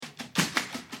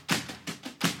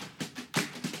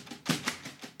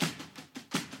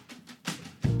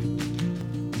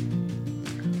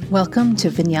Welcome to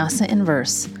Vinyasa in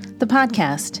Verse, the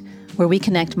podcast where we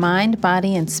connect mind,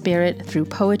 body, and spirit through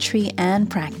poetry and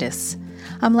practice.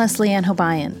 I'm Leslie Ann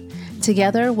Hobayan.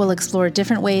 Together, we'll explore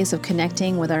different ways of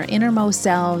connecting with our innermost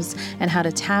selves and how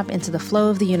to tap into the flow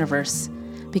of the universe.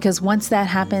 Because once that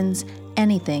happens,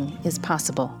 anything is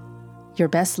possible. Your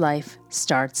best life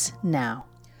starts now.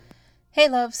 Hey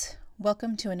loves,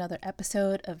 welcome to another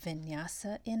episode of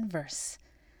Vinyasa in Verse.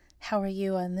 How are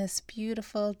you on this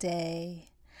beautiful day?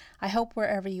 I hope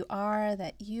wherever you are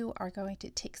that you are going to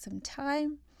take some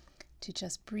time to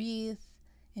just breathe,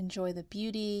 enjoy the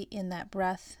beauty in that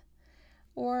breath,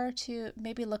 or to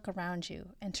maybe look around you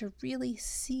and to really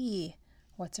see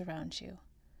what's around you.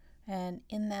 And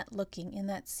in that looking, in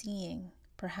that seeing,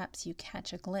 perhaps you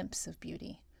catch a glimpse of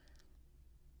beauty.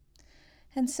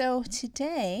 And so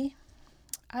today,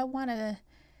 I want to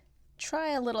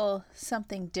try a little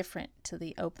something different to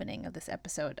the opening of this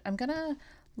episode. I'm going to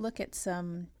look at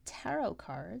some tarot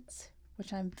cards,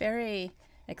 which I'm very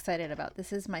excited about.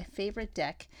 This is my favorite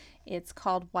deck. It's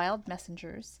called Wild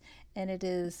Messengers, and it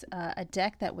is a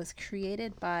deck that was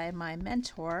created by my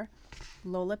mentor,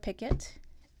 Lola Pickett.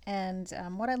 And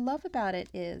what I love about it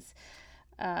is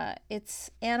it's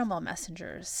animal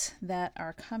messengers that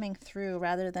are coming through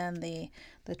rather than the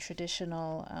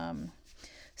traditional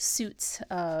suits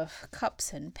of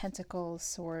cups and pentacles,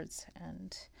 swords,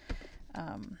 and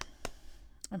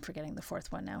I'm forgetting the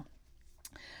fourth one now.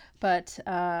 But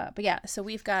yeah, so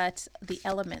we've got the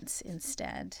elements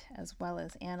instead, as well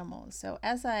as animals. So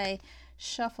as I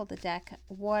shuffle the deck,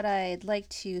 what I'd like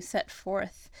to set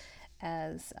forth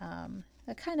as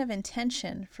a kind of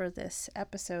intention for this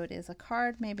episode is a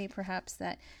card maybe perhaps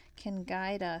that can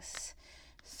guide us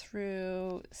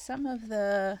through some of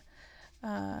the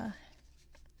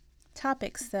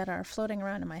topics that are floating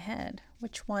around in my head.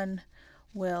 Which one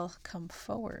will come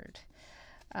forward?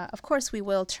 Of course, we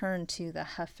will turn to the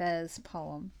Hafez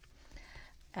poem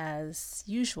as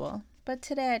usual, but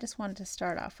today I just wanted to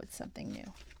start off with something new.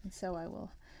 And so I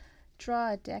will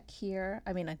draw a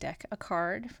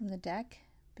card from the deck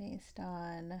based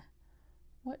on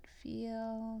what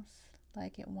feels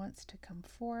like it wants to come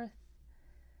forth.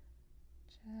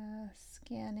 Just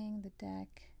scanning the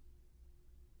deck.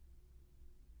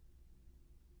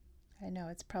 I know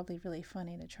it's probably really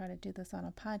funny to try to do this on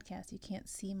a podcast. You can't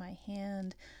see my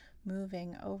hand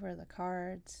moving over the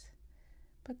cards,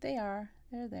 but they're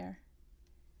there.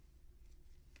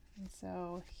 And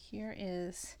so here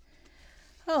is,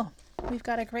 we've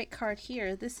got a great card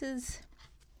here. This is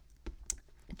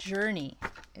Journey,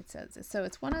 it says. So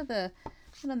it's one of the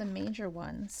major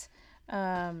ones.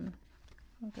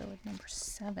 We'll go with number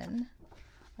 7.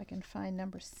 If I can find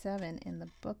number 7 in the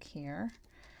book here.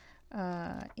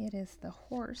 It is the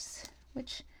horse,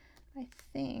 which I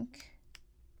think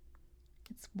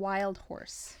it's Wild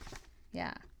Horse.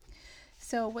 Yeah.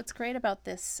 So what's great about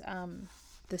this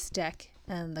this deck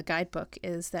and the guidebook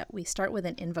is that we start with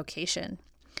an invocation.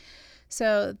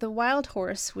 So the Wild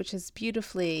Horse, which is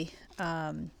beautifully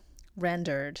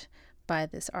rendered by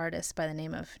this artist by the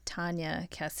name of Tanya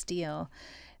Castile,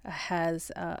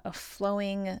 has a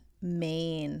flowing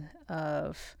mane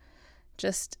of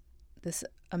just this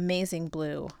amazing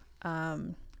blue.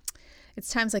 It's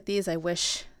times like these I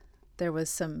wish there was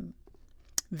some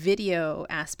video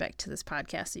aspect to this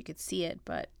podcast so you could see it,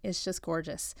 but it's just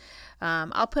gorgeous.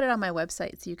 I'll put it on my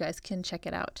website so you guys can check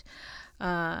it out.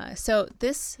 So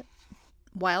this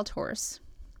wild horse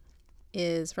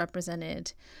is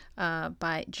represented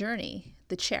by Journey,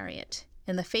 the chariot,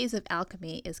 and the phase of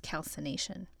alchemy is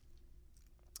calcination.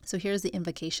 So here's the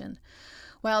invocation.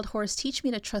 Wild horse, teach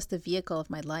me to trust the vehicle of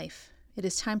my life. It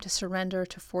is time to surrender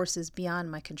to forces beyond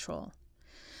my control.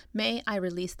 May I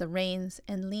release the reins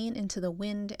and lean into the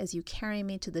wind as you carry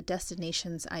me to the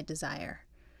destinations I desire.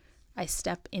 I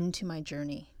step into my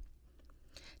journey.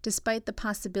 Despite the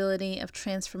possibility of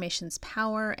transformation's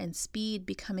power and speed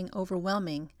becoming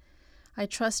overwhelming, I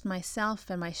trust myself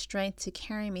and my strength to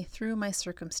carry me through my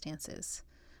circumstances.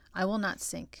 I will not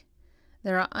sink.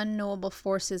 There are unknowable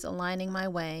forces aligning my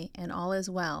way, and all is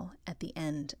well at the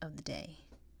end of the day.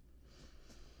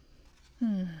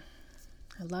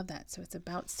 I love that. So it's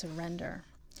about surrender.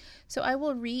 So I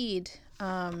will read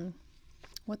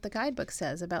what the guidebook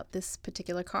says about this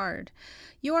particular card.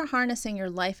 You are harnessing your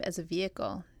life as a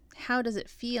vehicle. How does it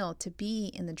feel to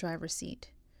be in the driver's seat?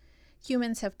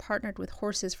 Humans have partnered with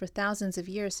horses for thousands of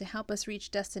years to help us reach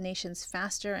destinations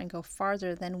faster and go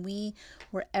farther than we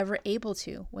were ever able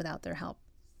to without their help.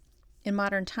 In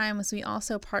modern times, we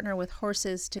also partner with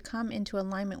horses to come into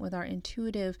alignment with our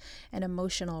intuitive and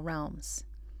emotional realms.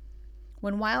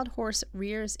 When Wild Horse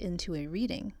rears into a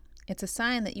reading, It's a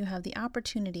sign that you have the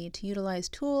opportunity to utilize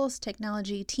tools,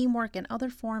 technology, teamwork, and other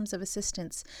forms of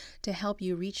assistance to help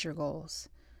you reach your goals.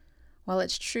 While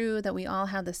it's true that we all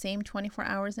have the same 24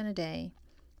 hours in a day,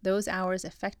 those hours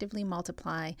effectively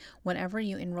multiply whenever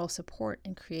you enroll support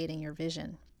in creating your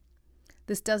vision.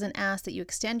 This doesn't ask that you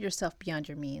extend yourself beyond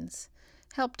your means.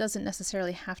 Help doesn't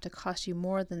necessarily have to cost you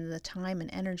more than the time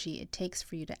and energy it takes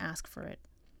for you to ask for it.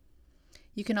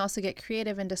 You can also get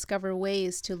creative and discover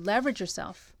ways to leverage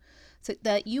yourself so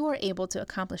that you are able to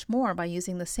accomplish more by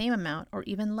using the same amount or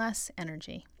even less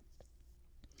energy.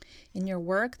 In your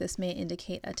work, this may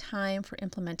indicate a time for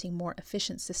implementing more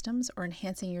efficient systems or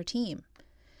enhancing your team.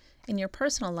 In your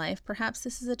personal life, perhaps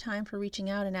this is a time for reaching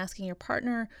out and asking your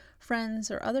partner,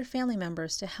 friends, or other family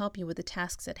members to help you with the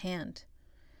tasks at hand.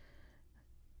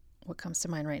 What comes to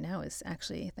mind right now is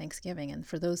actually Thanksgiving, and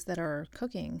for those that are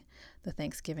cooking the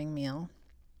Thanksgiving meal,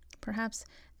 perhaps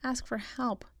ask for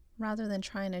help rather than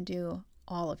trying to do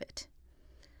all of it.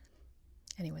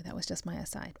 Anyway, that was just my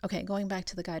aside. Okay, going back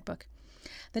to the guidebook.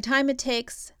 The time it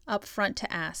takes up front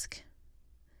to ask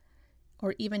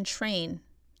or even train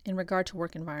in regard to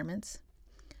work environments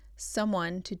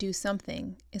someone to do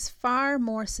something is far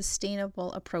more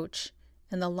sustainable approach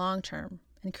in the long term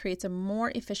and creates a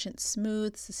more efficient,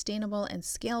 smooth, sustainable, and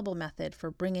scalable method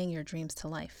for bringing your dreams to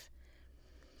life.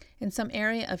 In some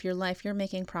area of your life, you're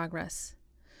making progress.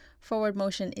 Forward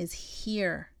motion is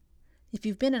here. If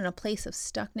you've been in a place of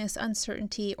stuckness,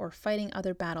 uncertainty, or fighting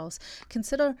other battles,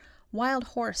 consider Wild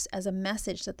Horse as a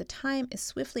message that the time is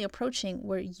swiftly approaching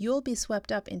where you'll be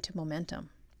swept up into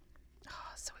momentum.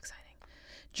 Oh, so exciting.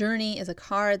 Journey is a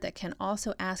card that can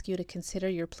also ask you to consider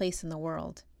your place in the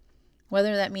world.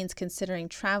 Whether that means considering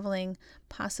traveling,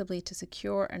 possibly to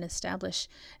secure and establish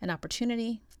an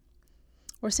opportunity,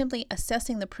 or simply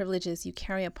assessing the privileges you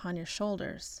carry upon your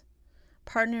shoulders.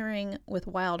 Partnering with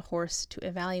Wild Horse to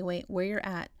evaluate where you're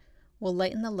at will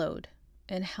lighten the load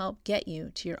and help get you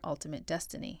to your ultimate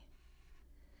destiny.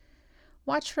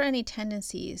 Watch for any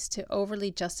tendencies to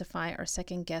overly justify or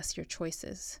second-guess your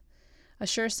choices, a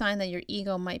sure sign that your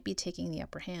ego might be taking the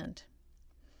upper hand.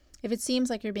 If it seems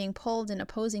like you're being pulled in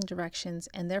opposing directions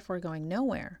and therefore going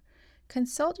nowhere,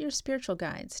 consult your spiritual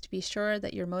guides to be sure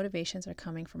that your motivations are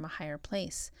coming from a higher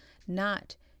place,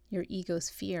 not your ego's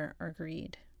fear or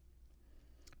greed.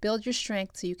 Build your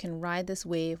strength so you can ride this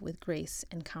wave with grace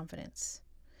and confidence.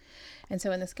 And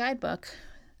so in this guidebook,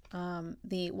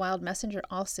 the Wild Messenger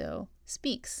also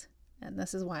speaks, and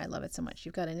this is why I love it so much.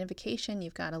 You've got an invocation,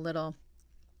 you've got a little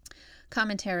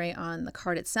commentary on the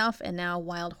card itself, and now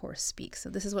Wild Horse speaks. So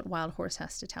this is what Wild Horse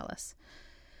has to tell us.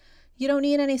 You don't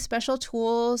need any special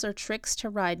tools or tricks to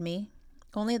ride me,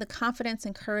 only the confidence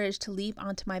and courage to leap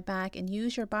onto my back and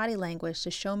use your body language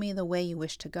to show me the way you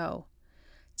wish to go.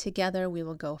 Together we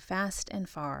will go fast and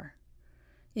far.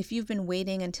 If you've been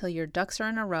waiting until your ducks are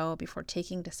in a row before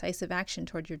taking decisive action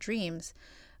toward your dreams,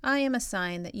 I am a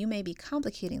sign that you may be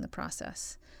complicating the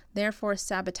process, therefore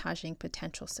sabotaging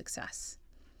potential success.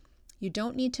 You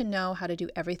don't need to know how to do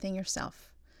everything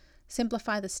yourself.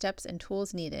 Simplify the steps and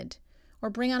tools needed, or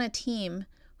bring on a team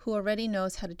who already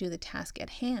knows how to do the task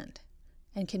at hand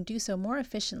and can do so more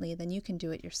efficiently than you can do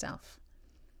it yourself.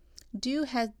 Do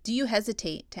you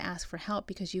hesitate to ask for help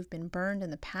because you've been burned in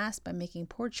the past by making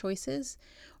poor choices,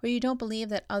 or you don't believe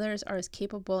that others are as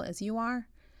capable as you are?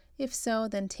 If so,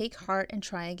 then take heart and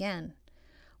try again.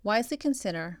 Wisely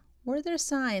consider, were there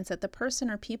signs that the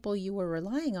person or people you were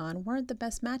relying on weren't the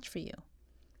best match for you?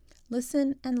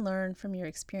 Listen and learn from your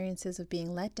experiences of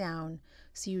being let down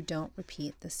so you don't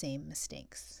repeat the same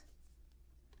mistakes.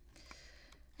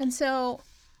 And so,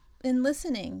 in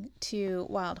listening to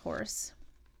Wild Horse,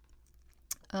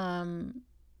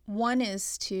 one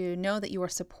is to know that you are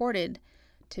supported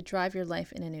to drive your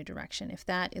life in a new direction, if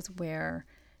that is where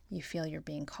you feel you're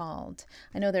being called.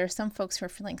 I know there are some folks who are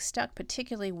feeling stuck,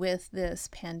 particularly with this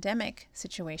pandemic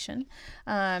situation.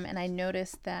 And I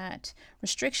noticed that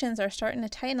restrictions are starting to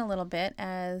tighten a little bit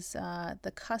as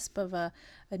the cusp of a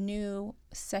new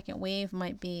second wave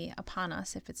might be upon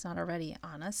us, if it's not already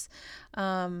on us.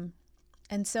 And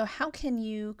so how can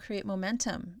you create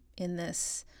momentum in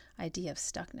this idea of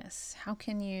stuckness? How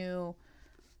can you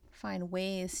find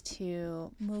ways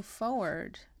to move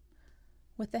forward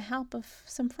with the help of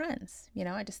some friends? You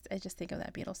know, I just think of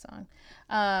that Beatles song.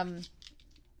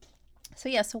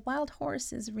 So Wild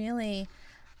Horse is really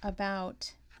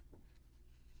about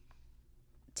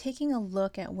taking a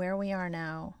look at where we are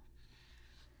now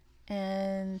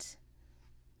and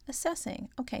assessing,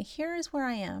 okay, here is where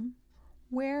I am.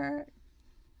 Where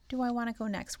do I want to go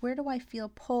next? Where do I feel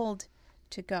pulled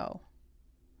to go?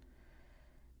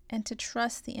 And to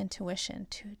trust the intuition,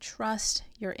 to trust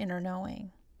your inner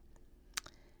knowing.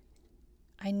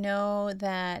 I know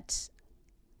that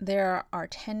there are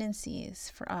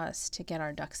tendencies for us to get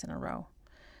our ducks in a row,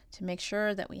 to make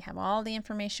sure that we have all the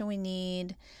information we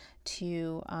need,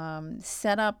 to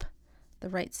set up the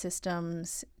right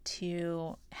systems,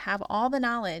 to have all the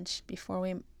knowledge before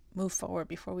we move forward,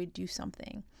 before we do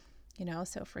something.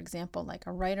 So for example, like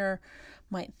a writer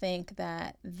might think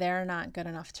that they're not good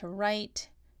enough to write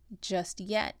just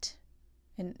yet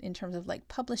in terms of like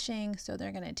publishing. So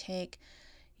they're going to take,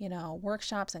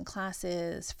 workshops and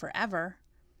classes forever.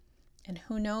 And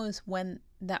who knows when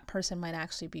that person might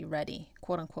actually be ready,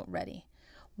 quote unquote ready.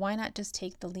 Why not just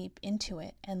take the leap into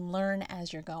it and learn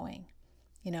as you're going?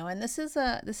 And this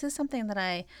is something that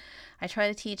I try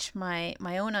to teach my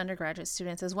own undergraduate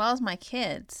students as well as my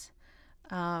kids,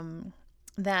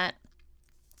 that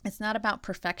it's not about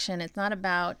perfection. It's not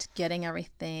about getting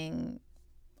everything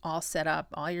all set up,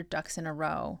 all your ducks in a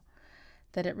row,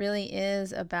 that it really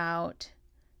is about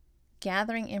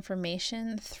gathering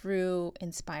information through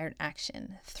inspired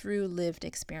action, through lived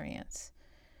experience.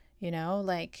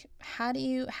 Like how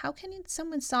can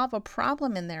someone solve a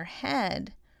problem in their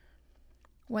head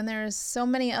when there's so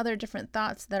many other different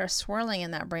thoughts that are swirling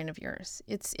in that brain of yours?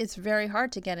 It's very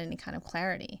hard to get any kind of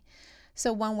clarity.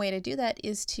 So one way to do that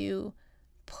is to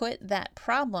put that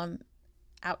problem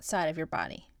outside of your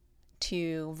body,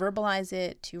 to verbalize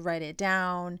it, to write it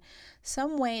down,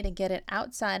 some way to get it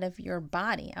outside of your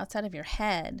body, outside of your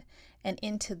head, and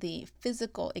into the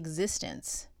physical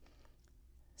existence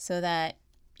so that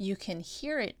you can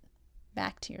hear it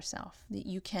back to yourself, that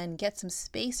you can get some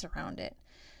space around it,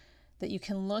 that you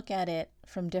can look at it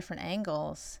from different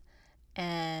angles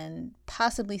and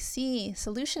possibly see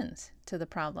solutions to the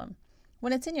problem.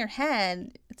 When it's in your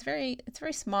head, it's very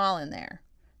small in there.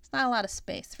 It's not a lot of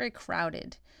space. It's very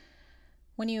crowded.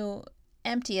 When you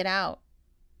empty it out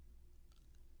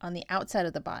on the outside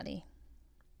of the body,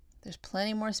 there's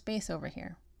plenty more space over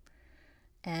here.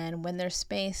 And when there's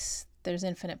space, there's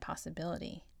infinite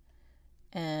possibility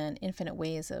and infinite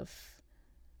ways of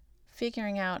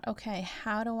figuring out, okay,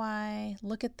 how do I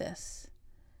look at this?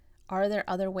 Are there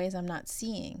other ways I'm not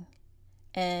seeing?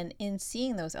 And in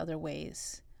seeing those other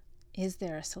ways, is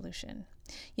there a solution?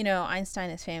 Einstein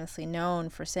is famously known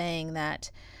for saying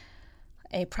that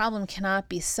a problem cannot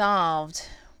be solved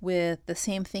with the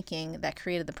same thinking that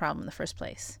created the problem in the first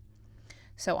place.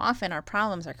 So often our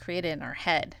problems are created in our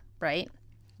head, right?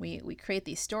 We create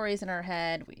these stories in our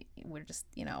head. We're just,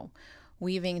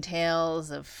 weaving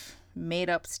tales of made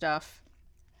up stuff.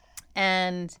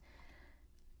 And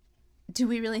do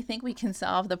we really think we can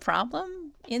solve the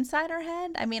problem inside our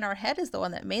head? I mean, our head is the one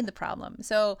that made the problem.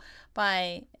 So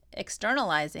by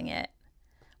externalizing it,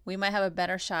 we might have a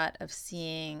better shot of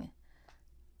seeing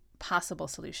possible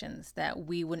solutions that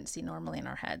we wouldn't see normally in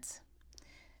our heads.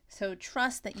 So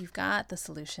trust that you've got the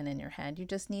solution in your head. You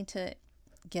just need to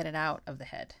get it out of the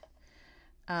head.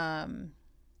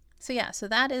 So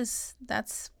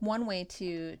that's one way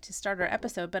to start our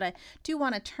episode. But I do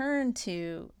want to turn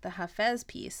to the Hafez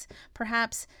piece.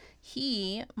 Perhaps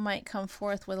he might come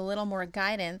forth with a little more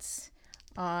guidance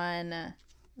on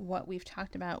what we've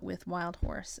talked about with Wild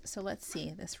Horse. So let's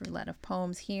see this roulette of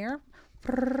poems here.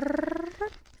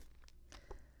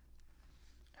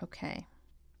 Okay.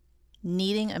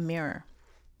 Needing a mirror.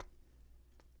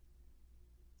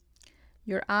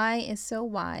 Your eye is so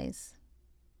wise.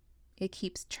 It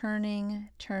keeps turning,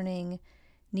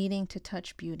 needing to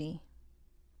touch beauty.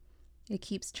 It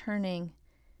keeps turning,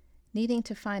 needing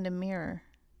to find a mirror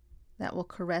that will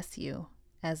caress you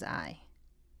as I.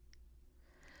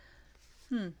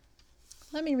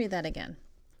 Let me read that again.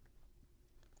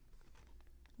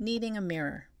 Needing a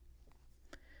mirror.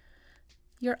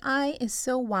 Your eye is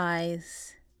so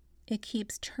wise. It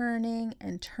keeps turning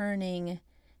and turning,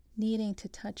 needing to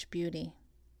touch beauty.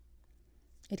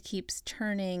 It keeps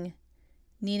turning,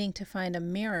 needing to find a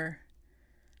mirror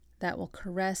that will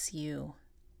caress you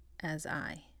as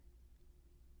I.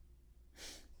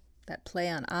 That play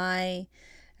on I,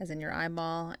 as in your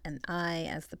eyeball, and I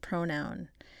as the pronoun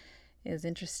is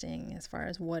interesting as far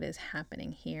as what is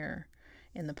happening here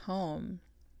in the poem,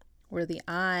 where the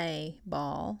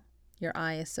eyeball, your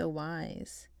eye is so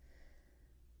wise,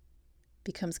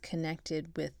 becomes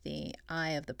connected with the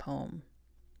I of the poem,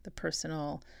 the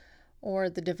personal or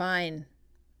the divine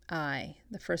I,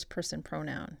 the first person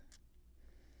pronoun.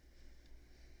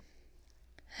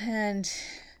 And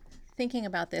thinking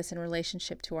about this in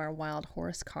relationship to our Wild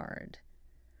Horse card,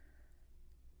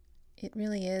 it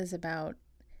really is about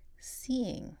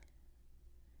seeing.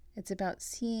 It's about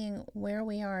seeing where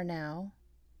we are now,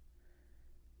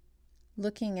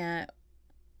 looking at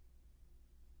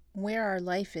where our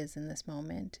life is in this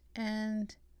moment,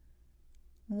 and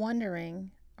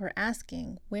wondering or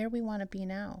asking where we want to be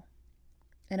now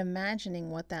and imagining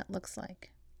what that looks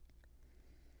like.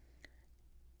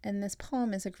 And this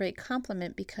poem is a great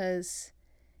compliment because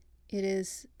it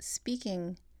is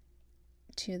speaking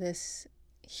to this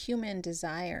human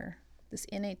desire, this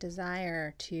innate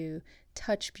desire to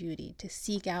touch beauty, to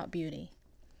seek out beauty.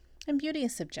 And beauty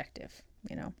is subjective,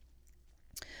 you know.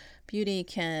 Beauty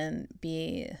can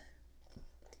be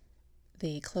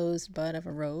the closed bud of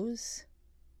a rose.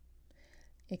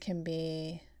 It can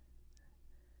be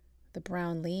the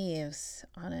brown leaves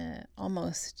on an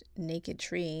almost naked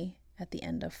tree at the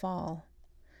end of fall.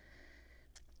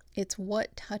 It's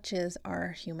what touches our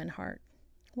human heart,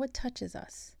 what touches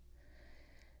us.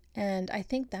 And I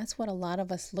think that's what a lot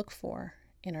of us look for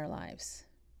in our lives.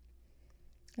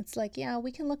 It's like, yeah,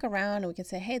 we can look around and we can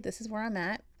say, hey, this is where I'm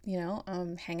at. You know,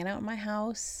 I'm hanging out in my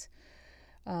house.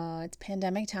 It's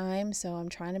pandemic time, so I'm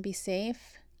trying to be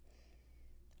safe.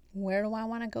 Where do I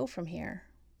want to go from here?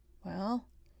 Well,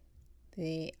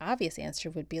 the obvious answer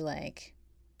would be like,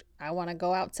 I want to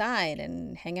go outside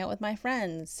and hang out with my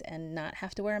friends and not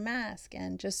have to wear a mask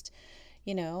and just,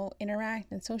 you know,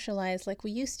 interact and socialize like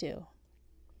we used to.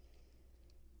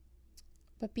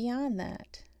 But beyond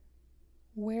that,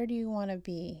 where do you want to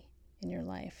be in your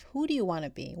life? Who do you want to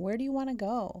be? Where do you want to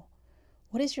go?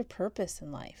 What is your purpose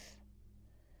in life?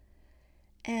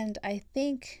 And I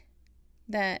think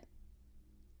that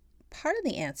part of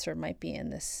the answer might be in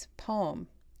this poem,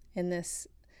 in this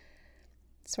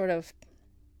sort of,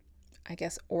 I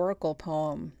guess, oracle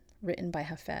poem written by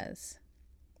Hafez.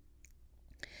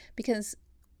 Because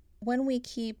when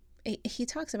he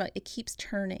talks about it keeps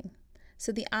turning.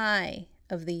 So the eye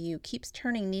of the you keeps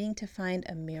turning, needing to find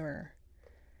a mirror.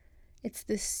 It's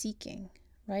this seeking,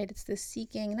 right? It's this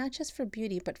seeking, not just for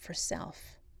beauty, but for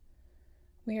self.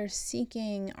 We are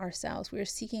seeking ourselves. We are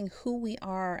seeking who we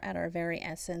are at our very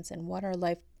essence and what our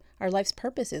life's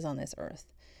purpose is on this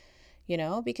earth. You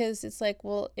know, because it's like,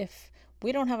 well, if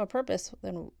we don't have a purpose,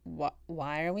 then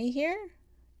why are we here?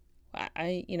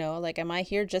 Am I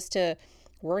here just to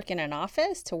work in an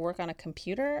office, to work on a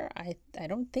computer? I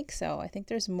don't think so. I think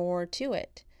there's more to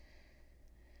it.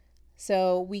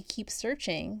 So we keep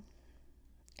searching,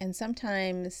 and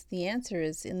sometimes the answer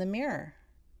is in the mirror.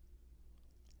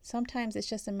 Sometimes it's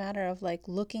just a matter of like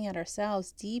looking at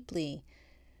ourselves deeply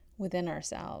within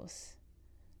ourselves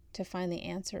to find the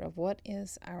answer of what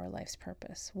is our life's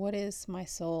purpose? What is my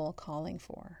soul calling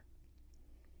for?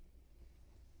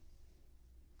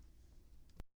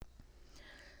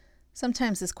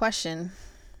 Sometimes this question,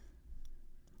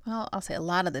 well, I'll say a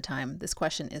lot of the time, this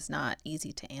question is not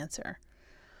easy to answer.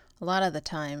 A lot of the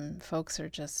time, folks are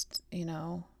just, you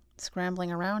know,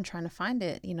 scrambling around trying to find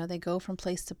it. You know, they go from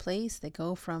place to place, they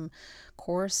go from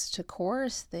course to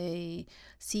course, they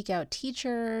seek out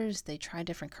teachers, they try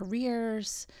different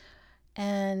careers.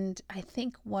 And I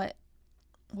think what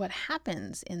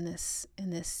happens in this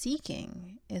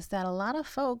seeking is that a lot of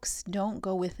folks don't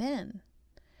go within.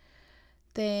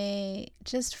 They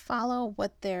just follow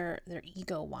what their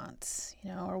ego wants,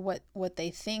 you know, or what they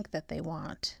think that they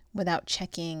want without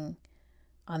checking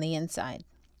on the inside.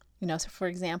 You know, so for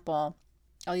example,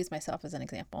 I'll use myself as an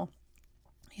example.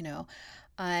 You know,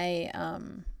 I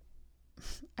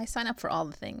sign up for all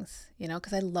the things, you know,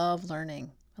 because I love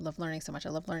learning. I love learning so much. I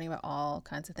love learning about all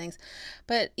kinds of things.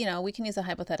 But, you know, we can use a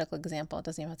hypothetical example. It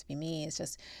doesn't even have to be me. It's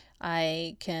just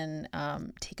I can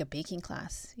take a baking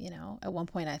class. You know, at one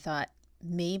point I thought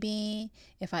maybe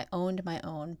if I owned my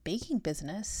own baking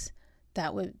business,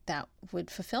 that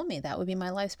would fulfill me. That would be my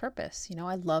life's purpose. You know,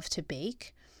 I love to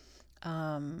bake.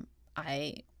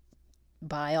 I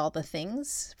buy all the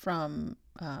things from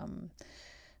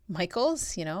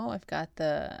Michael's. You know, I've got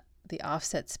the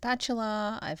offset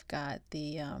spatula. I've got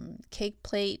the cake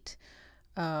plate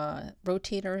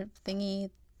rotator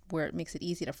thingy where it makes it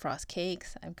easy to frost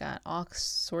cakes. I've got all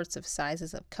sorts of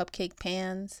sizes of cupcake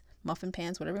pans, muffin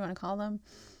pans, whatever you want to call them,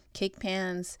 cake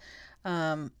pans,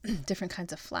 different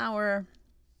kinds of flour,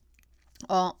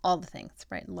 all the things,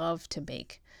 right? Love to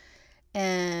bake.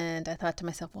 And I thought to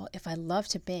myself, well, if I love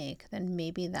to bake, then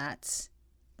maybe that's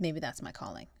my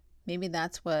calling. Maybe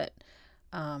that's what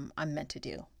I'm meant to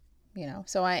do, you know?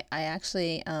 So I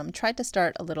actually tried to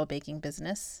start a little baking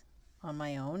business on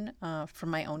my own, from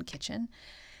my own kitchen.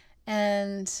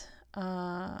 And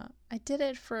I did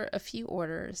it for a few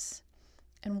orders.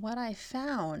 And what I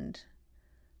found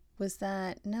was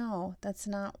that, no, that's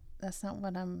not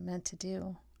what I'm meant to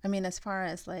do. I mean, as far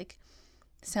as like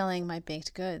selling my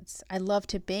baked goods, I love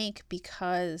to bake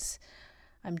because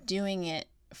I'm doing it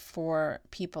for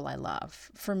people I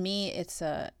love. For me, it's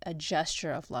a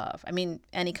gesture of love. I mean,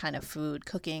 any kind of food,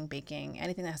 cooking, baking,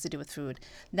 anything that has to do with food.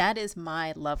 That is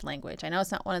my love language. I know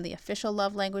it's not one of the official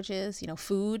love languages,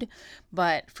 food,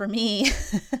 but for me,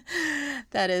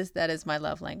 that is my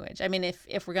love language. I mean,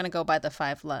 if we're going to go by the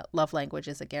 5 love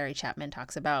languages that Gary Chapman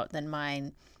talks about, then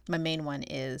my main one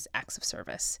is acts of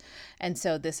service. And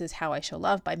so this is how I show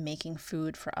love, by making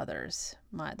food for others.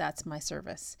 That's my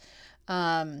service.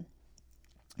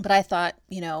 But I thought,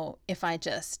 if I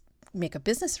just make a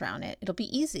business around it, it'll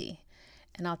be easy.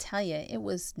 And I'll tell you, it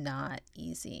was not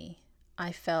easy.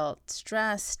 I felt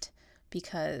stressed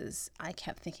because I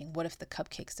kept thinking, what if the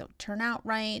cupcakes don't turn out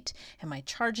right? Am I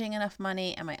charging enough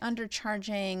money? Am I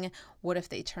undercharging? What if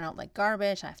they turn out like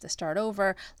garbage? I have to start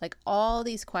over. Like all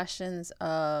these questions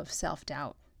of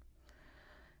self-doubt.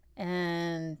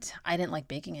 And I didn't like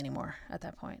baking anymore at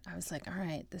that point. I was like, all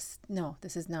right, this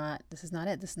is not it.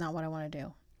 This is not what I want to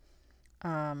do.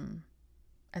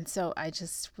 And so I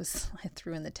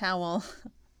threw in the towel,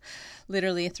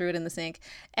 literally threw it in the sink,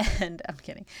 and I'm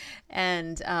kidding.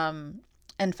 And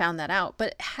found that out.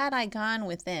 But had I gone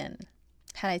within,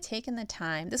 had I taken the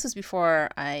time, this was before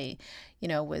I,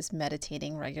 was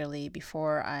meditating regularly,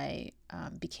 before I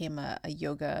became a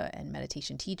yoga and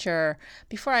meditation teacher,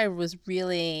 before I was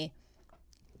really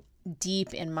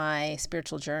deep in my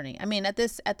spiritual journey. I mean, at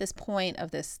this point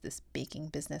of this baking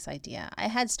business idea, I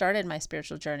had started my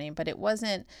spiritual journey, but it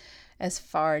wasn't as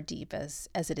far deep as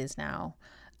it is now.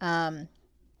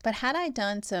 But had I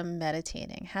done some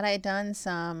meditating, had I done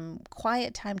some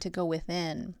quiet time to go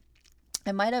within,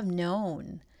 I might have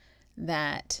known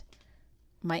that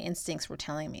my instincts were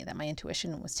telling me, that my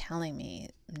intuition was telling me,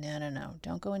 no,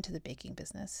 don't go into the baking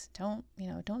business. Don't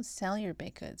sell your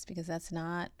baked goods, because it's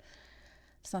not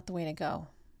the way to go.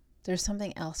 There's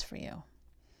something else for you.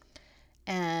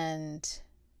 And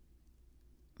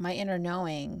my inner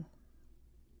knowing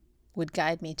would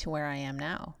guide me to where I am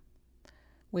now,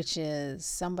 which is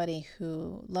somebody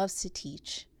who loves to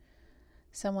teach,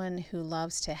 someone who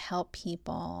loves to help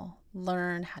people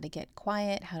learn how to get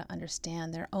quiet, how to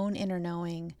understand their own inner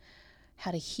knowing,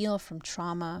 how to heal from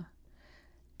trauma,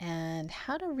 and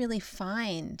how to really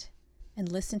find and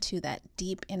listen to that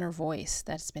deep inner voice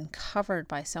that's been covered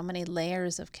by so many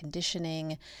layers of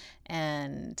conditioning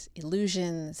and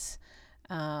illusions,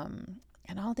 and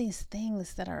all these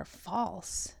things that are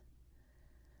false.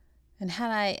 And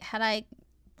had I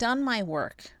done my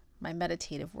work, my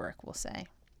meditative work, we'll say,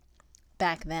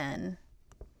 back then,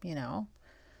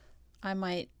 I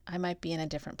might be in a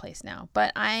different place now.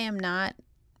 But I am not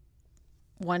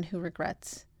one who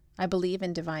regrets. I believe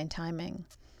in divine timing.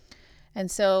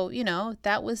 And so,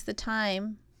 that was the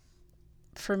time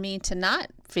for me to not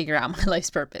figure out my life's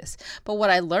purpose. But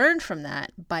what I learned from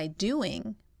that by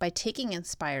taking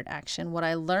inspired action, what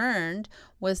I learned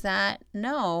was that,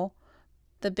 no,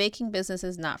 the baking business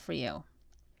is not for you.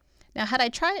 Now, had I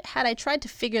tried to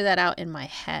figure that out in my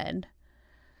head,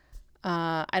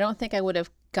 I don't think I would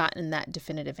have gotten that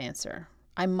definitive answer.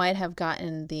 I might have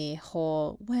gotten the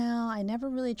whole, well, I never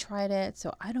really tried it,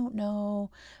 so I don't know.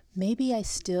 Maybe I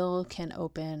still can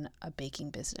open a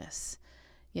baking business,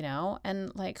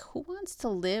 and like, who wants to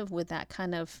live with that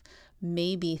kind of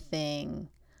maybe thing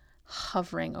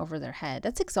hovering over their head?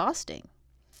 That's exhausting.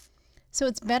 So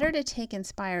it's better to take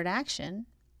inspired action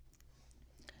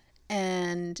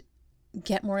and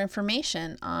get more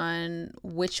information on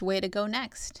which way to go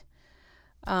next.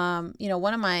 One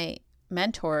of my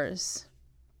mentors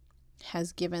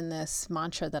has given this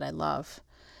mantra that I love,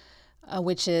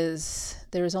 which is,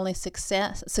 there is only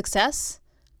success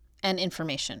and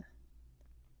information.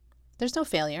 There's no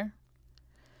failure.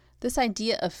 This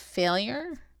idea of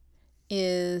failure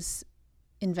is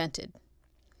invented,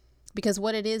 because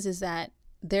what it is that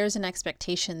there's an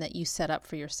expectation that you set up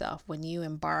for yourself when you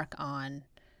embark on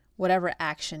whatever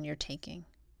action you're taking.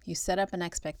 You set up an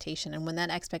expectation, and when that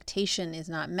expectation is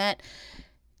not met,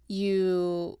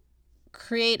 you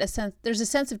create there's a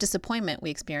sense of disappointment we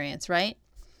experience, right?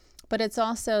 But it's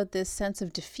also this sense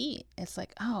of defeat. It's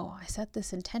like, oh, I set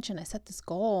this intention, I set this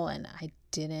goal, and I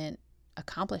didn't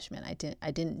accomplish it.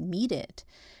 I didn't meet it.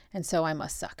 And so I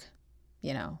must suck,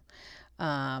 and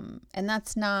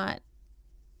that's not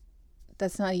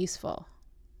useful,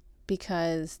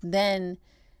 because then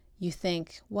you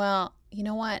think, well, you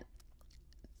know what?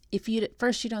 If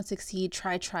first you don't succeed,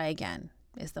 try again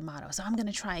is the motto. So I'm going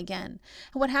to try again.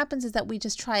 And what happens is that we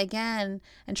just try again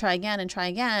and try again and try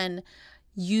again,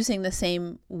 using the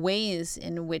same ways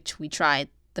in which we tried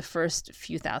the first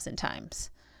few thousand times.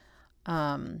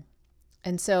 And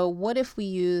so what if we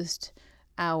used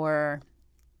our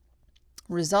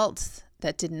results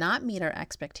that did not meet our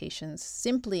expectations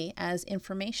simply as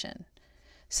information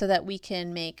so that we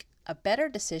can make a better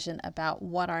decision about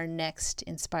what our next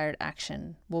inspired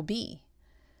action will be.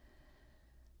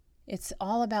 It's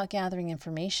all about gathering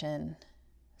information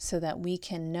so that we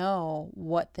can know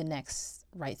what the next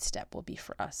right step will be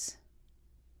for us.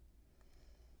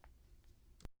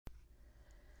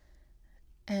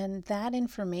 And that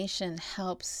information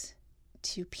helps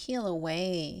to peel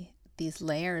away these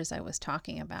layers I was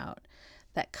talking about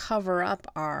that cover up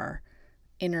our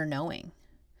inner knowing.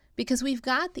 Because we've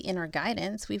got the inner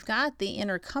guidance, we've got the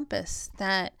inner compass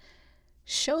that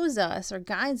shows us or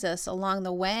guides us along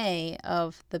the way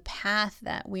of the path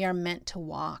that we are meant to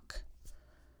walk.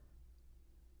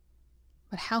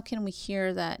 But how can we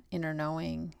hear that inner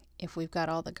knowing if we've got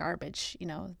all the garbage,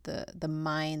 the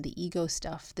mind, the ego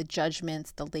stuff, the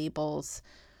judgments, the labels,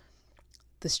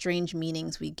 the strange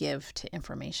meanings we give to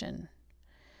information?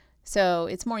 So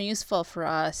it's more useful for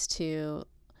us to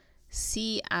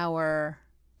see our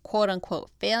quote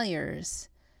unquote failures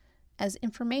as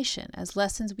information, as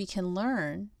lessons we can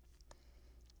learn,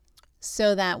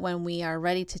 so that when we are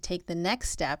ready to take the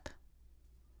next step,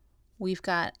 we've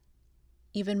got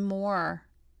even more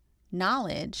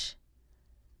knowledge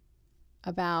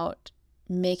about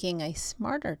making a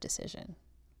smarter decision,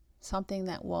 something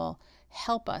that will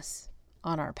help us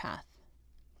on our path.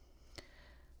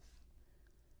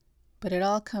 But it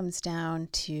all comes down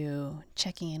to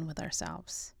checking in with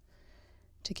ourselves,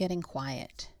 to getting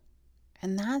quiet.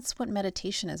 And that's what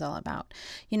meditation is all about.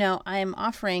 I'm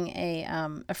offering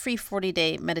a free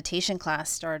 40-day meditation class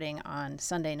starting on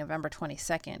Sunday, November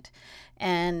 22nd.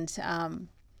 And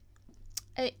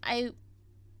I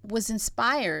was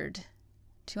inspired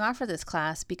to offer this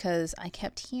class because I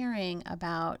kept hearing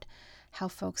about how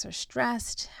folks are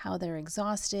stressed, how they're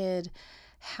exhausted,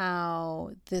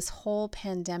 how this whole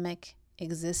pandemic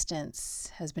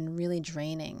existence has been really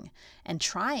draining and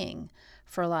trying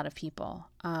for a lot of people.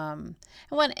 And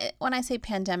when I say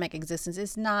pandemic existence,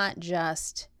 it's not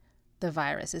just the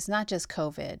virus, it's not just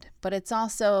COVID, but it's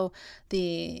also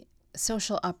the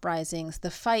social uprisings,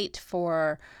 the fight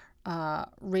for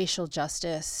racial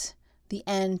justice, the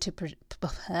end to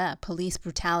police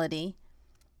brutality.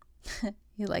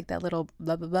 You like that little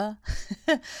blah, blah,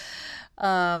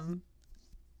 blah.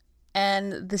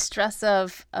 And the stress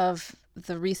of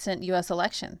the recent U.S.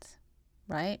 elections,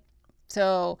 right?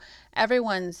 So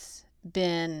everyone's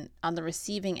been on the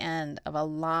receiving end of a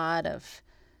lot of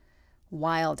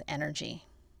wild energy.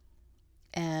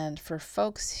 And for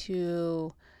folks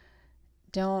who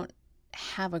don't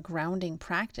have a grounding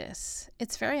practice,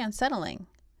 it's very unsettling.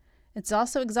 It's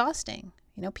also exhausting.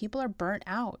 People are burnt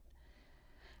out.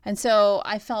 And so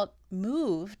I felt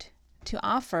moved to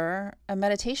offer a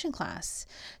meditation class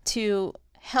to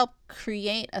help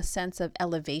create a sense of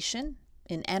elevation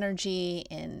in energy,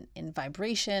 in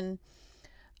vibration,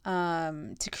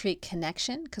 to create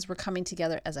connection, because we're coming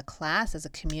together as a class, as a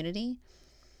community,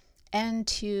 and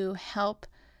to help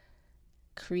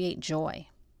create joy.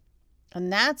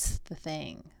 And that's the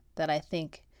thing that I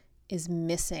think is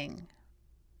missing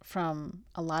from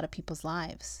a lot of people's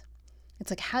lives.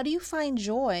 It's like, how do you find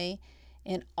joy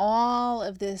in all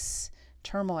of this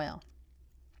turmoil,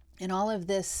 in all of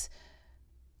this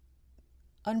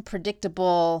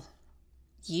unpredictable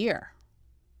year?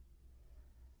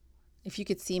 If you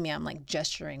could see me, I'm like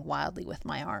gesturing wildly with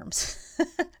my arms.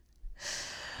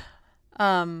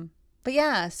 But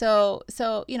yeah, so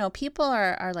people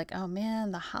are like, oh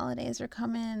man, the holidays are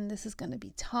coming. This is going to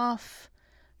be tough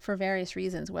for various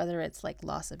reasons, whether it's like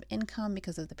loss of income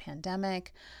because of the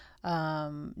pandemic,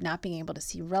 not being able to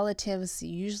see relatives you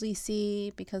usually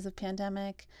see because of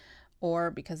pandemic,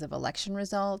 or because of election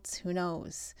results. Who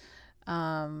knows?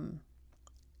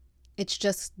 It's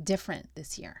just different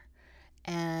this year.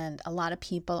 And a lot of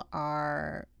people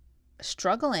are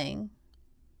struggling,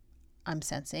 I'm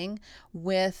sensing,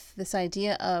 with this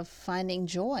idea of finding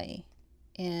joy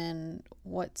in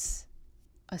what's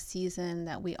a season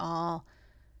that we all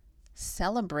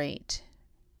celebrate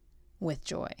with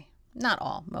joy. Not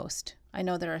all, most. I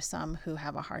know there are some who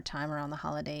have a hard time around the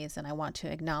holidays, and I want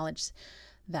to acknowledge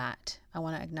that. I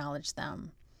want to acknowledge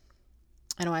them.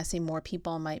 I know I see more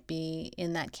people might be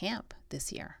in that camp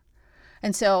this year.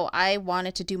 And so I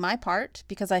wanted to do my part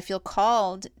because I feel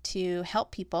called to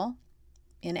help people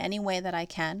in any way that I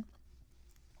can.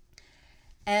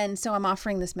 And so I'm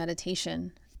offering this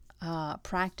meditation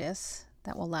practice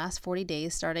that will last 40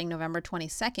 days starting November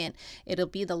 22nd. It'll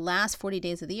be the last 40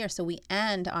 days of the year, so we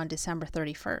end on December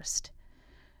 31st.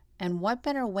 And what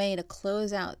better way to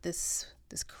close out this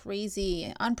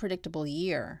crazy, unpredictable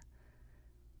year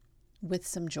with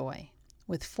some joy,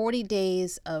 with 40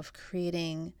 days of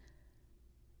creating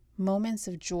moments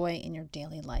of joy in your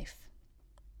daily life.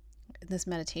 This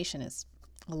meditation is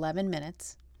 11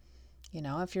 minutes.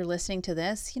 If you're listening to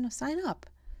this, sign up.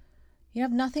 You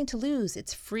have nothing to lose.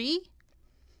 It's free.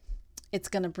 It's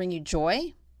going to bring you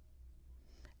joy.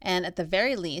 And at the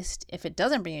very least, if it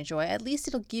doesn't bring you joy, at least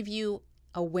it'll give you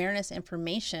awareness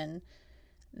information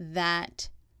that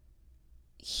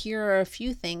here are a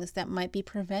few things that might be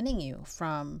preventing you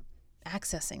from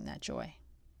accessing that joy.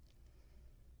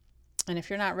 And if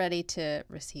you're not ready to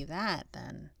receive that,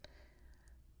 then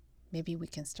maybe we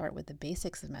can start with the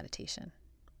basics of meditation.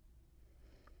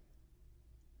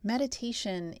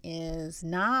 Meditation is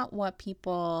not what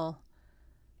people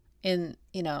in,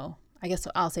 I guess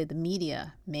I'll say the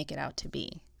media make it out to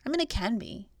be. I mean, it can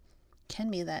be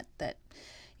that,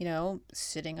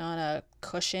 sitting on a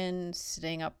cushion,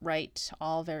 sitting upright,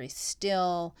 all very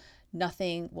still,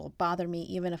 nothing will bother me,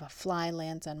 even if a fly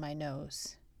lands on my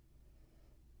nose.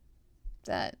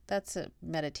 That's a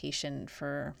meditation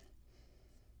for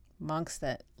monks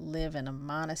that live in a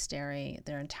monastery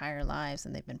their entire lives,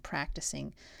 and they've been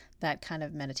practicing that kind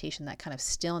of meditation, that kind of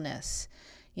stillness,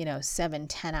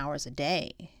 7-10 hours a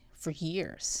day for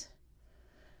years.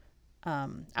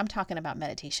 I'm talking about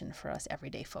meditation for us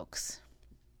everyday folks,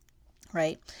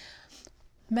 right?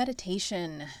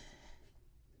 Meditation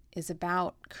is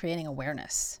about creating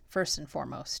awareness, first and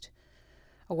foremost.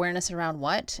 Awareness around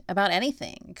what? About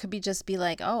anything. It could be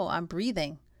like, oh, I'm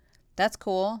breathing. That's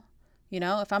cool.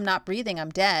 If I'm not breathing, I'm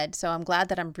dead. So I'm glad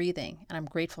that I'm breathing, and I'm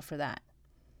grateful for that.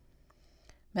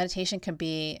 Meditation can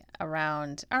be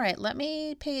around, all right, let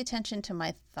me pay attention to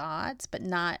my thoughts, but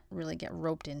not really get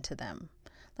roped into them.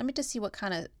 Let me just see what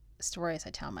kind of stories I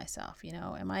tell myself.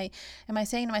 Am I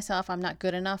saying to myself, I'm not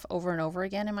good enough over and over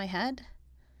again in my head?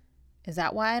 Is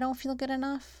that why I don't feel good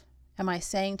enough? Am I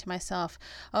saying to myself,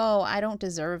 oh, I don't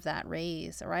deserve that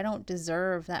raise, or I don't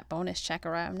deserve that bonus check,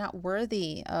 or I'm not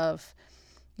worthy of,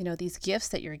 these gifts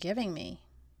that you're giving me?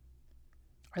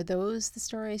 Are those the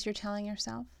stories you're telling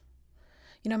yourself?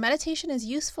 Meditation is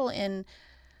useful in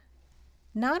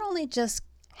not only just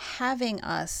having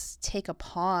us take a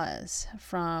pause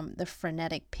from the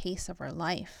frenetic pace of our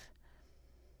life,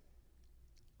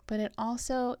 but it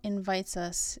also invites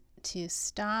us to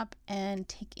stop and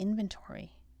take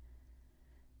inventory.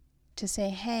 To say,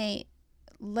 hey,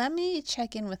 let me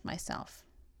check in with myself.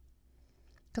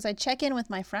 Because I check in with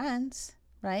my friends,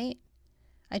 right?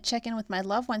 I check in with my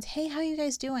loved ones. Hey, how you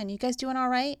guys doing? You guys doing all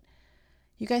right?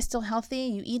 You guys still healthy?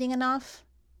 You eating enough?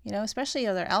 Especially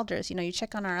other elders. You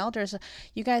check on our elders.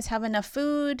 You guys have enough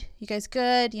food? You guys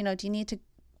good? Do you need to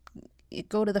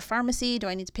go to the pharmacy? Do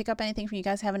I need to pick up anything from you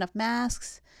guys? Have enough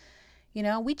masks?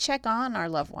 We check on our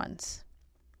loved ones.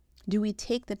 Do we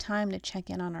take the time to check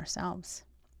in on ourselves?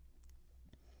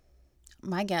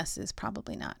 My guess is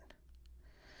probably not.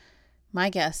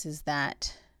 My guess is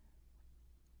that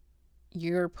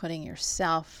you're putting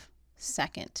yourself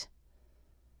second.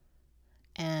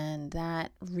 And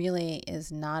that really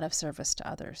is not of service to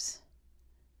others.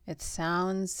 It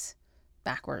sounds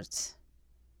backwards.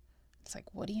 It's like,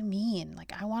 what do you mean?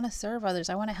 Like, I want to serve others.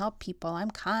 I want to help people.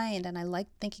 I'm kind and I like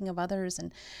thinking of others,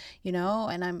 and,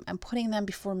 and I'm putting them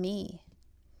before me,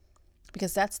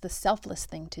 because that's the selfless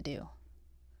thing to do.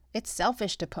 It's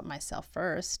selfish to put myself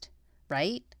first,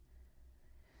 right?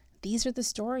 These are the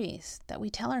stories that we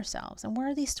tell ourselves. And where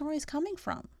are these stories coming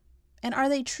from? And are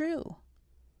they true?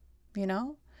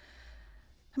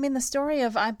 The story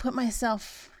of I put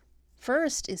myself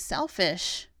first is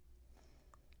selfish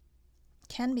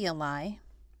can be a lie.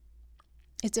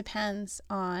 It depends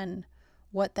on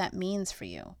what that means for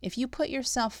you. If you put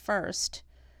yourself first,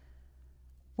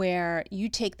 where you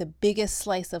take the biggest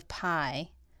slice of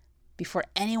pie before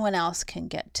anyone else can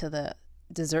get to the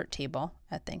dessert table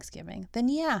at Thanksgiving, then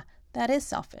yeah, that is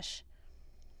selfish.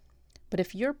 But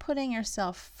if you're putting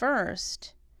yourself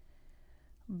first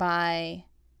by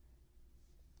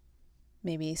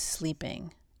maybe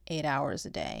sleeping 8 hours a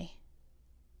day,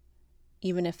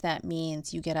 even if that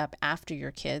means you get up after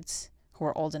your kids who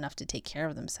are old enough to take care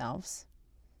of themselves,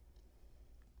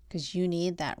 because you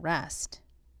need that rest,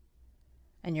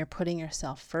 and you're putting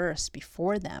yourself first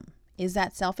before them. Is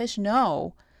that selfish?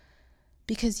 No,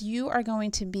 because you are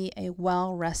going to be a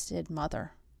well-rested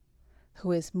mother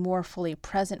who is more fully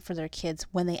present for their kids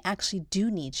when they actually do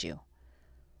need you.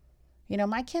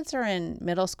 My kids are in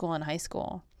middle school and high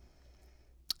school.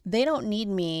 They don't need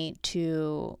me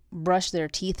to brush their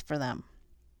teeth for them.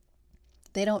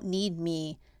 They don't need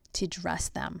me to dress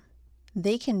them.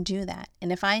 They can do that.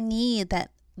 And if I need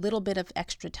that little bit of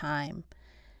extra time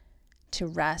to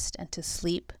rest and to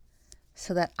sleep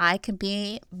so that I can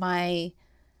be my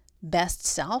best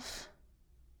self,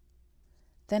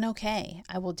 then okay,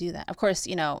 I will do that. Of course,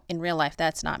 in real life,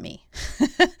 that's not me.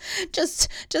 just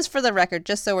for the record,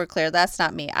 just so we're clear, that's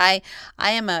not me. I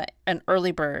am an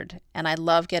early bird, and I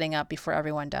love getting up before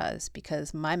everyone does,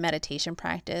 because my meditation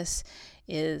practice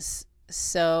is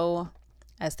so,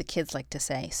 as the kids like to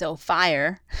say, so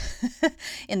fire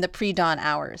in the pre-dawn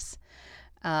hours.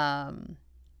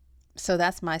 So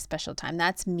that's my special time.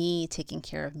 That's me taking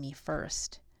care of me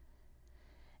first.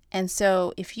 And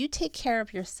so if you take care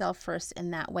of yourself first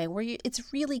in that way, where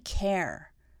it's really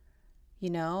care,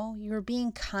 you're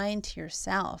being kind to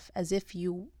yourself as if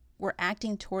you were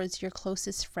acting towards your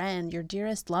closest friend, your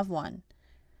dearest loved one.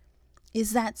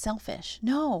 Is that selfish?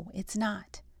 No, it's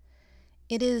not.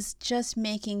 It is just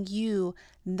making you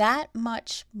that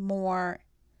much more,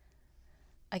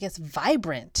 I guess,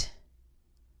 vibrant,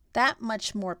 that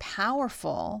much more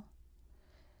powerful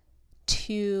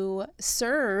to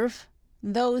serve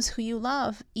those who you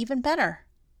love even better.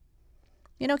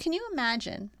 Can you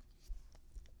imagine?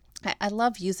 I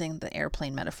love using the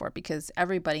airplane metaphor because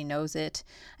everybody knows it,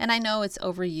 and I know it's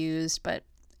overused, but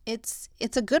it's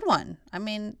a good one. I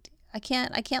mean, I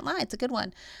can't lie, it's a good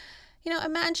one.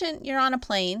 Imagine you're on a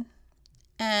plane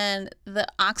and the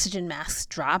oxygen masks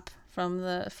drop from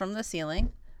the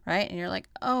ceiling, right? And you're like,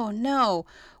 "Oh no,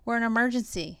 we're in an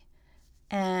emergency."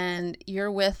 And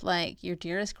you're with like your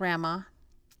dearest grandma,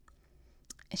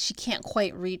 and she can't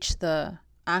quite reach the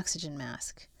oxygen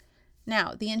mask.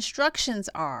 Now, the instructions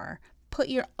are put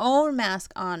your own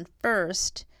mask on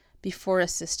first before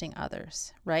assisting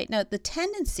others, right? Now, the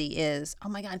tendency is, oh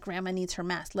my God, grandma needs her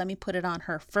mask. Let me put it on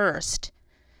her first,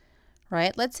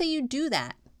 right? Let's say you do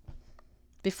that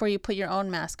before you put your own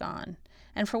mask on.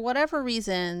 And for whatever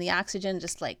reason, the oxygen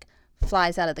just like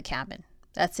flies out of the cabin.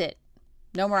 That's it.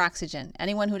 No more oxygen.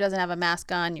 Anyone who doesn't have a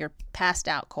mask on, you're passed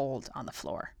out cold on the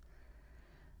floor.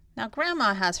 Now,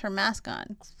 grandma has her mask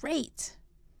on. Great.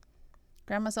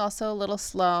 Grandma's also a little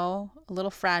slow, a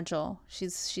little fragile.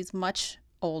 She's much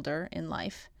older in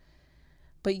life.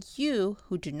 But you,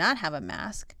 who do not have a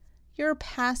mask, you're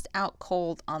passed out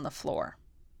cold on the floor.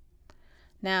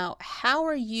 Now, how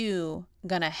are you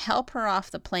going to help her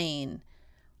off the plane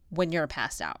when you're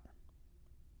passed out?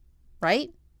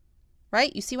 Right?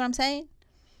 Right? You see what I'm saying?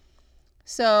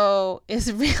 So it's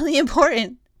really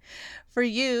important for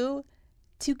you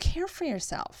to care for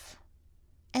yourself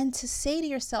and to say to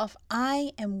yourself,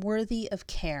 I am worthy of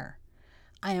care.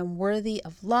 I am worthy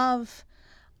of love.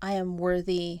 I am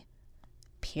worthy,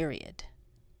 period.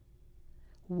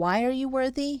 Why are you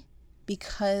worthy?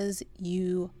 Because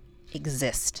you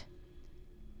exist.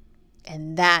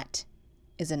 And that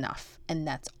is enough. And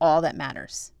that's all that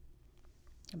matters.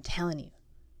 I'm telling you,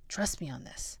 trust me on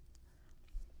this.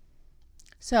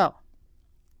 So,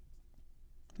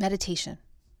 meditation.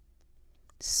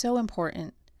 So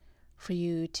important for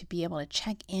you to be able to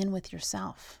check in with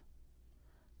yourself,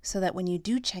 so that when you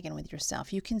do check in with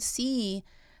yourself, you can see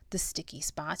the sticky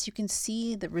spots, you can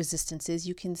see the resistances,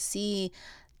 you can see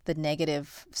the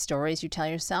negative stories you tell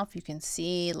yourself, you can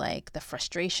see like the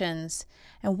frustrations.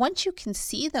 And once you can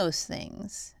see those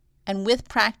things, and with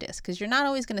practice, because you're not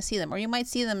always going to see them, or you might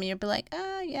see them and you'll be like,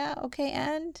 yeah,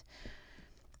 okay,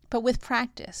 but with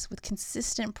practice, with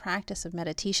consistent practice of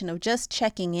meditation, of just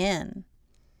checking in,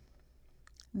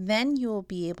 then you'll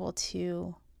be able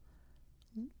to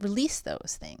release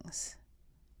those things.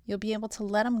 You'll be able to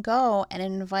let them go and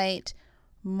invite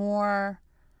more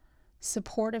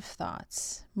supportive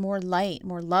thoughts, more light,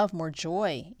 more love, more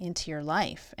joy into your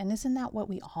life. And isn't that what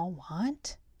we all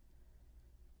want?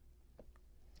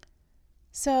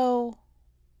 So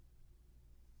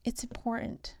it's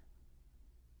important.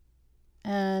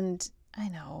 And I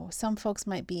know some folks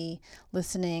might be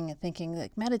listening and thinking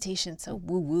like meditation's so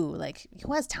woo-woo. Like,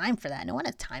 who has time for that? No one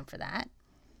has time for that.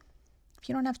 If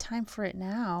you don't have time for it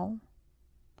now,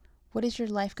 what is your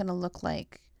life going to look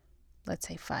like, let's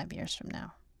say 5 years from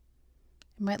now?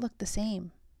 It might look the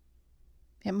same.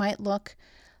 It might look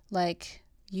like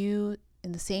you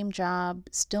in the same job,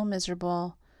 still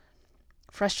miserable,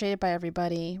 frustrated by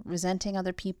everybody, resenting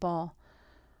other people,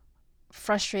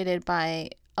 frustrated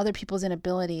by other people's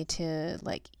inability to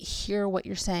like hear what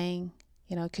you're saying,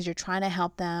 because you're trying to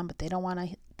help them, but they don't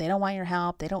want your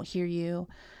help. They don't hear you.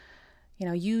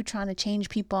 You trying to change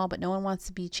people, but no one wants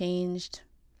to be changed.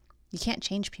 You can't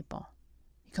change people.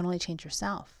 You can only change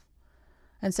yourself.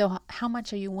 And so how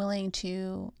much are you willing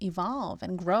to evolve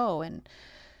and grow and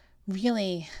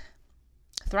really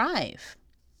thrive?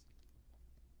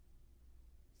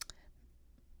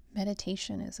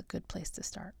 Meditation is a good place to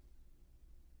start.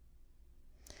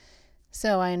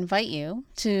 So I invite you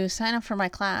to sign up for my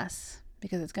class,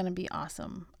 because it's going to be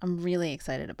awesome. I'm really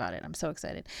excited about it. I'm so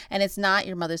excited. And it's not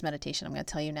your mother's meditation. I'm going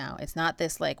to tell you now. It's not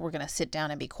this like we're going to sit down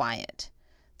and be quiet.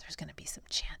 There's going to be some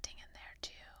chanting in there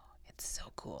too. It's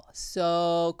so cool.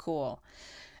 So cool.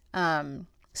 So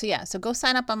go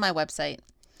sign up on my website.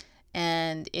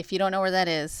 And if you don't know where that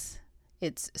is,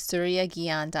 it's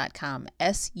suryagyan.com,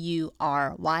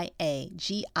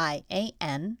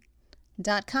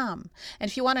 SURYAGIAN.com. And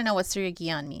if you want to know what Surya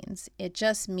Gyan means, it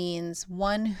just means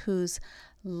one whose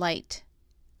wisdom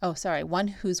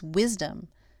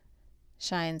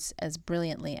shines as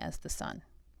brilliantly as the sun.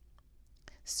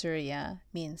 Surya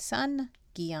means sun,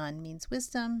 Gyan means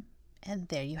wisdom, and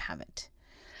there you have it.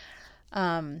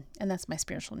 And that's my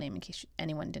spiritual name, in case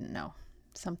anyone didn't know.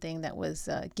 Something that was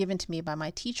given to me by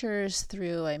my teachers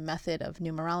through a method of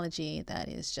numerology that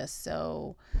is just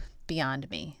so beyond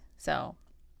me. So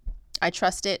I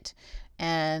trust it.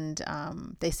 And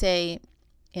they say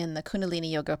in the Kundalini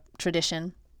Yoga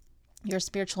tradition, your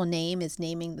spiritual name is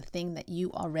naming the thing that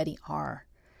you already are.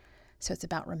 So it's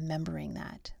about remembering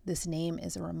that. This name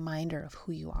is a reminder of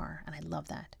who you are. And I love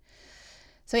that.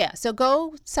 So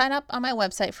go sign up on my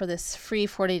website for this free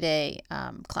 40-day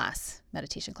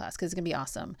meditation class, because it's gonna be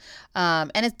awesome.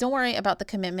 And don't worry about the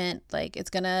commitment. Like it's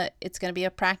gonna be a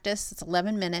practice. It's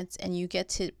 11 minutes, and you get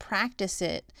to practice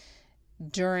it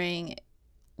during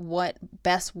what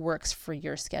best works for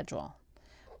your schedule.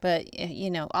 But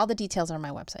all the details are on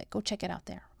my website. Go check it out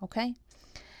there, okay?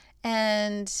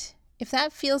 And if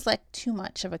that feels like too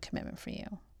much of a commitment for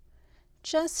you,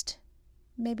 just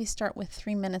maybe start with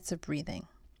 3 minutes of breathing.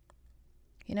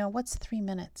 What's 3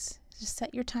 minutes? Just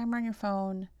set your timer on your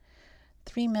phone.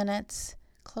 3 minutes,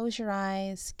 close your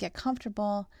eyes, get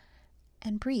comfortable,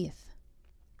 and breathe.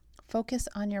 Focus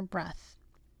on your breath.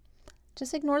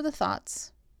 Just ignore the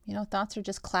thoughts. Thoughts are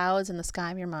just clouds in the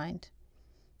sky of your mind.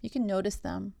 You can notice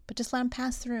them, but just let them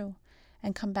pass through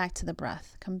and come back to the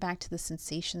breath. Come back to the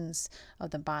sensations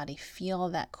of the body. Feel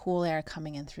that cool air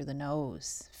coming in through the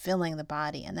nose, filling the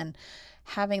body, and then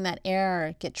having that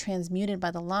air get transmuted by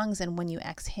the lungs. And when you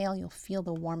exhale, you'll feel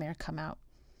the warm air come out.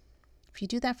 If you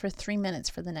do that for 3 minutes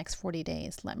for the next 40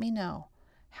 days, let me know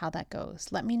how that goes.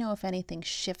 Let me know if anything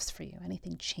shifts for you,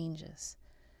 anything changes.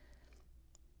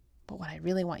 But what I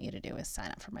really want you to do is sign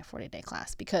up for my 40-day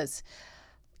class, because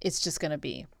it's just going to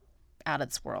be out of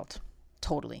this world.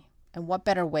 Totally. And what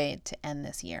better way to end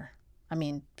this year? I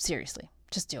mean, seriously,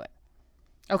 just do it.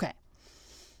 Okay.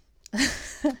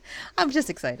 I'm just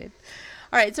excited.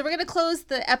 All right, so we're going to close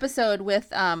the episode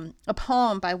with a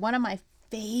poem by one of my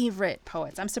favorite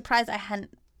poets. I'm surprised I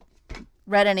hadn't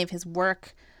read any of his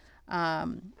work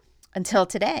until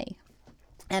today.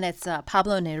 And it's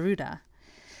Pablo Neruda.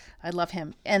 I love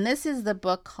him. And this is the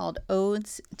book called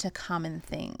Odes to Common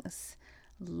Things.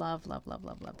 Love, love, love,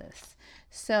 love, love this.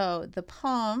 So the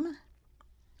poem,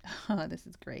 this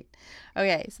is great.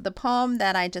 Okay, so the poem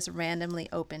that I just randomly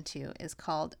opened to is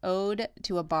called Ode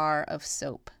to a Bar of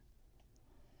Soap.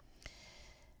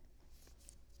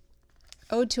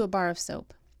 Ode to a Bar of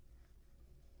Soap.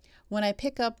 When I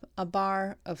pick up a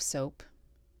bar of soap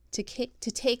to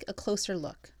take a closer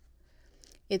look,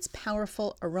 its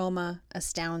powerful aroma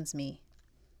astounds me.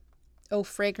 Oh,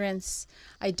 fragrance,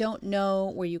 I don't know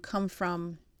where you come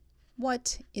from.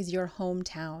 What is your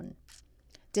hometown?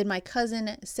 Did my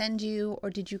cousin send you, or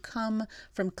did you come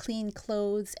from clean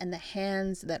clothes and the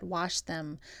hands that washed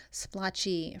them,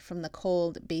 splotchy from the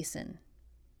cold basin?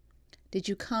 Did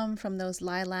you come from those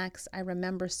lilacs I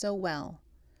remember so well,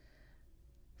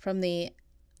 from the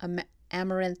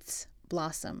amaranth's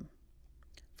blossom,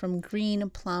 from green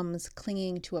plums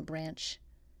clinging to a branch?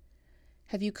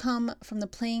 Have you come from the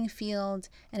playing field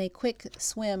and a quick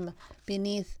swim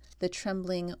beneath the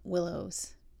trembling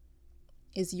willows?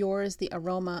 Is yours the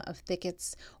aroma of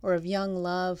thickets, or of young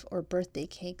love, or birthday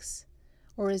cakes?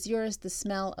 Or is yours the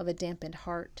smell of a dampened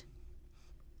heart?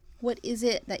 What is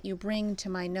it that you bring to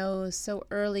my nose so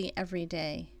early every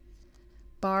day?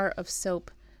 Bar of soap,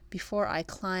 before I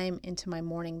climb into my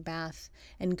morning bath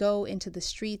and go into the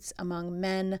streets among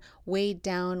men weighed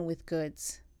down with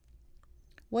goods.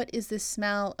 What is this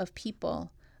smell of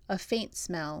people, a faint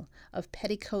smell of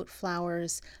petticoat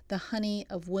flowers, the honey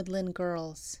of woodland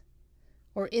girls?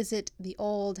 Or is it the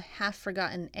old,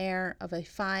 half-forgotten air of a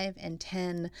 5 and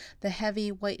 10, the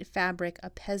heavy white fabric a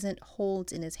peasant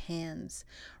holds in his hands,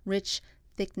 rich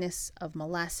thickness of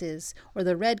molasses, or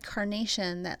the red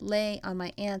carnation that lay on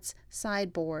my aunt's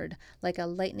sideboard like a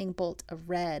lightning bolt of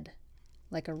red,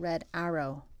 like a red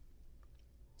arrow?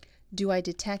 Do I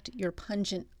detect your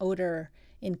pungent odor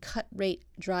in cut-rate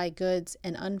dry goods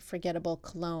and unforgettable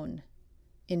cologne,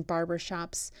 in barber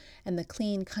shops and the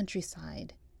clean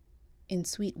countryside, in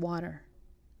sweet water?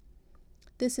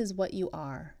 This is what you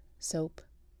are, soap.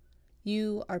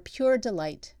 You are pure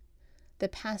delight, the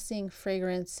passing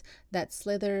fragrance that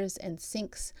slithers and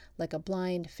sinks like a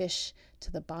blind fish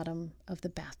to the bottom of the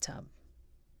bathtub.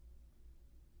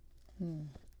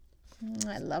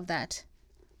 I love that.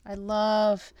 I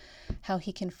love how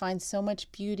he can find so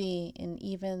much beauty in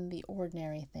even the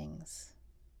ordinary things.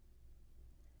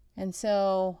 And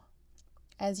so,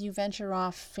 as you venture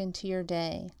off into your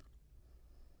day,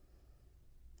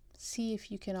 see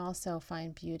if you can also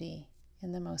find beauty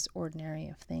in the most ordinary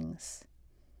of things.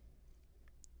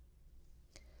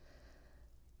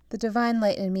 The divine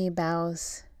light in me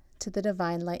bows to the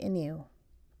divine light in you.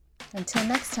 Until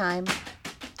next time,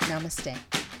 namaste.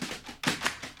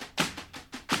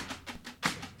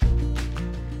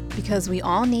 Because we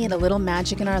all need a little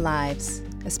magic in our lives,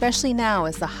 especially now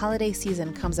as the holiday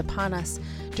season comes upon us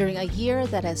during a year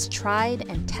that has tried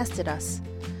and tested us.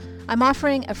 I'm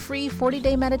offering a free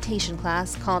 40-day meditation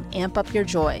class called Amp Up Your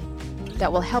Joy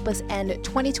that will help us end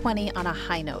 2020 on a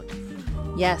high note.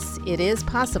 Yes, it is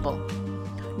possible.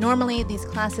 Normally, these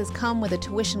classes come with a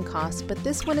tuition cost, but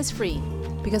this one is free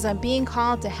because I'm being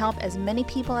called to help as many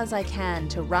people as I can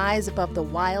to rise above the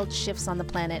wild shifts on the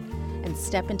planet and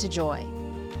step into joy.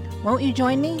 Won't you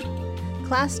join me?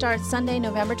 Class starts Sunday,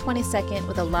 November 22nd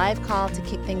with a live call to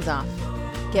kick things off.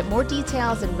 Get more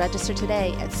details and register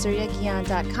today at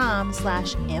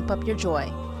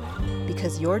suryagyan.com/ampupyourjoy,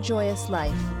 because your joyous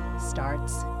life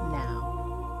starts